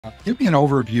Give me an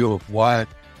overview of what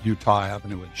Utah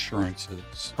Avenue Insurance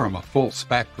is from a full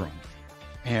spectrum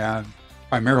and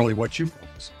primarily what you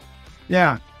focus on.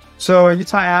 Yeah. So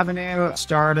Utah Avenue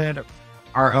started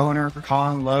our owner,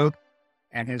 Colin Loeb,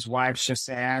 and his wife,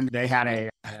 Shasan. They had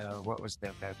what was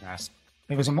their business?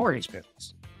 It was a mortgage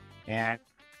business. And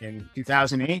in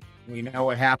 2008, we know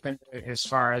what happened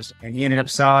and he ended up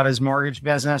selling his mortgage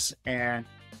business and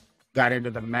got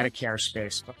into the Medicare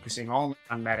space, focusing only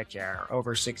on Medicare,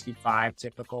 over 65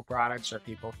 typical products or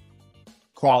people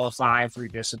qualify through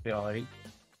disability.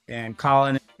 And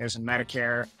Colin is a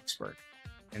Medicare expert.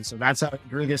 And so that's how he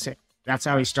grew this. That's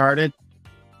how he started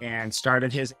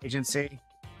his agency.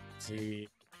 He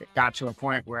got to a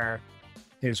point where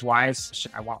his wife,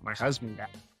 I want my husband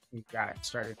back. He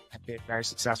started being very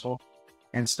successful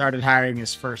and started hiring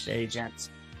his first agent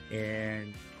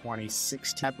in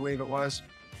 2016, I believe it was,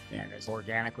 and has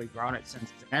organically grown it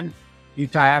since then.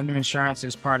 Utah Avenue Insurance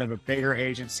is part of a bigger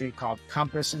agency called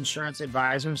Compass Insurance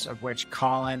Advisors, of which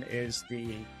Colin is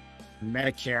the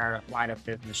Medicare line of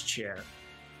business chair.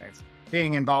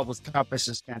 Being involved with Compass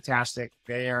is fantastic.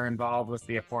 They are involved with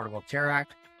the Affordable Care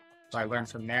Act. So I learned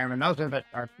from them, and those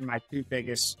are my two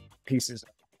biggest pieces of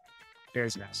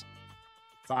business.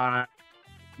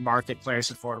 Marketplace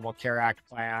Affordable Care Act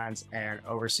plans, and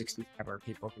over 65 are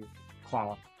people who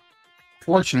qualify.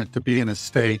 Fortunate to be in a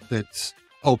state that's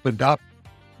opened up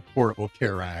Affordable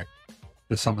Care Act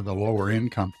to some of the lower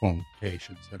income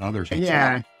locations and others.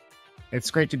 Yeah,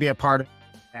 it's great to be a part of it,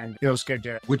 and it feels good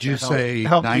to. Would you say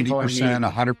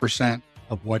 90%, 100%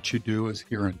 of what you do is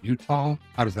here in Utah?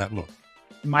 How does that look?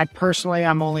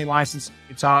 I'm only licensed in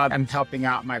Utah. I'm helping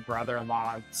out my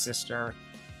brother-in-law and sister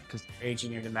because they're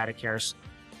aging into Medicare.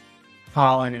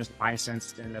 Colin is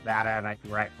licensed in Nevada, and I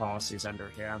can write policies under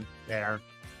him there.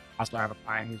 Also, I have a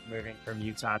client who's moving from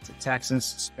Utah to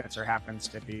Texas. Spencer happens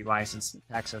to be licensed in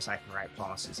Texas. I can write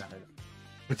policies under them.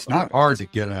 It's not hard to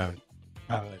get a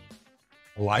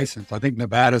license. I think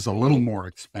Nevada's a little more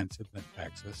expensive than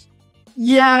Texas.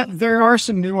 Yeah, there are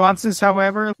some nuances,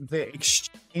 however. The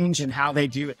exchange and how they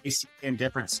do AC in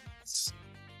different states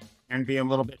can be a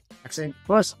little bit taxing.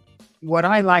 Plus, what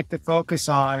I like to focus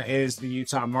on is the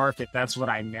Utah market. That's what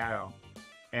I know.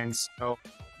 And so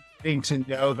getting to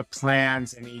know the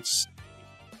plans in each state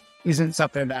isn't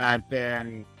something that I've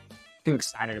been too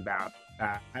excited about.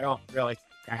 I don't really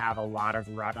think I have a lot of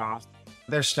runoff.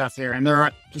 There's stuff here, and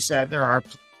like you said, there are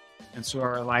plans who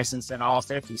are licensed in all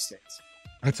 50 states.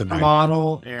 That's a nice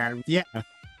model, and yeah,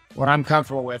 what I'm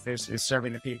comfortable with is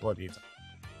serving the people of Utah.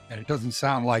 And it doesn't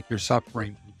sound like you're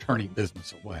suffering from turning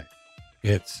business away.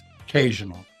 It's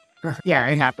occasional. Yeah,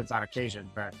 it happens on occasion,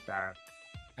 but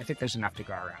I think there's enough to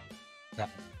go around. Yeah.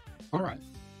 All right.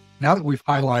 Now that we've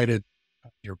highlighted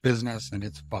your business and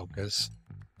its focus,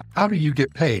 how do you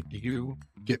get paid? Do you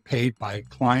get paid by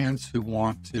clients who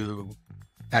want to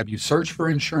have you search for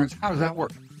insurance? How does that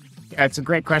work? Yeah, it's a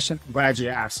great question. I'm glad you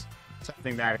asked.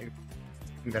 Something that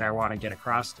I want to get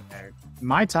across today.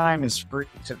 My time is free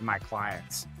to my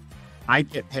clients. I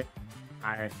get paid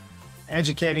by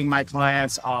educating my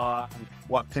clients on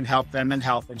what can help them in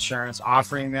health insurance,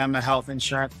 offering them a health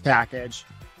insurance package,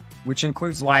 which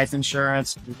includes life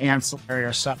insurance, ancillary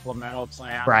or supplemental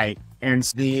plan. Right.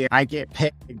 And I get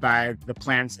paid by the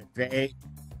plans that they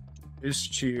use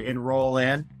to enroll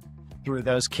in through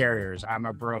those carriers. I'm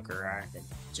a broker.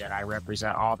 I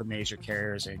represent all the major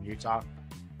carriers in Utah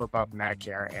for both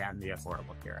Medicare and the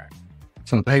Affordable Care Act.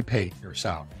 So they pay your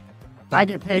salary. I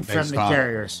get paid from the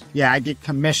carriers. Yeah, I get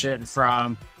commission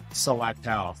from Select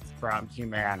Health, from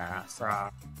Humana, from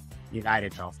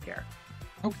United Healthcare.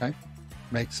 Okay.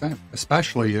 Makes sense.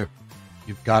 Especially if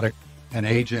you've got an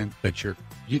agent that you're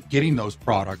getting those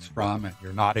products from and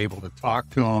you're not able to talk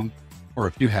to them, or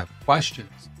if you have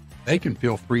questions, they can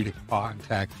feel free to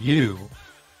contact you.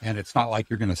 And it's not like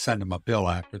you're going to send them a bill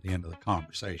after the end of the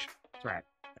conversation. That's right.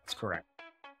 That's correct.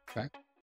 Okay.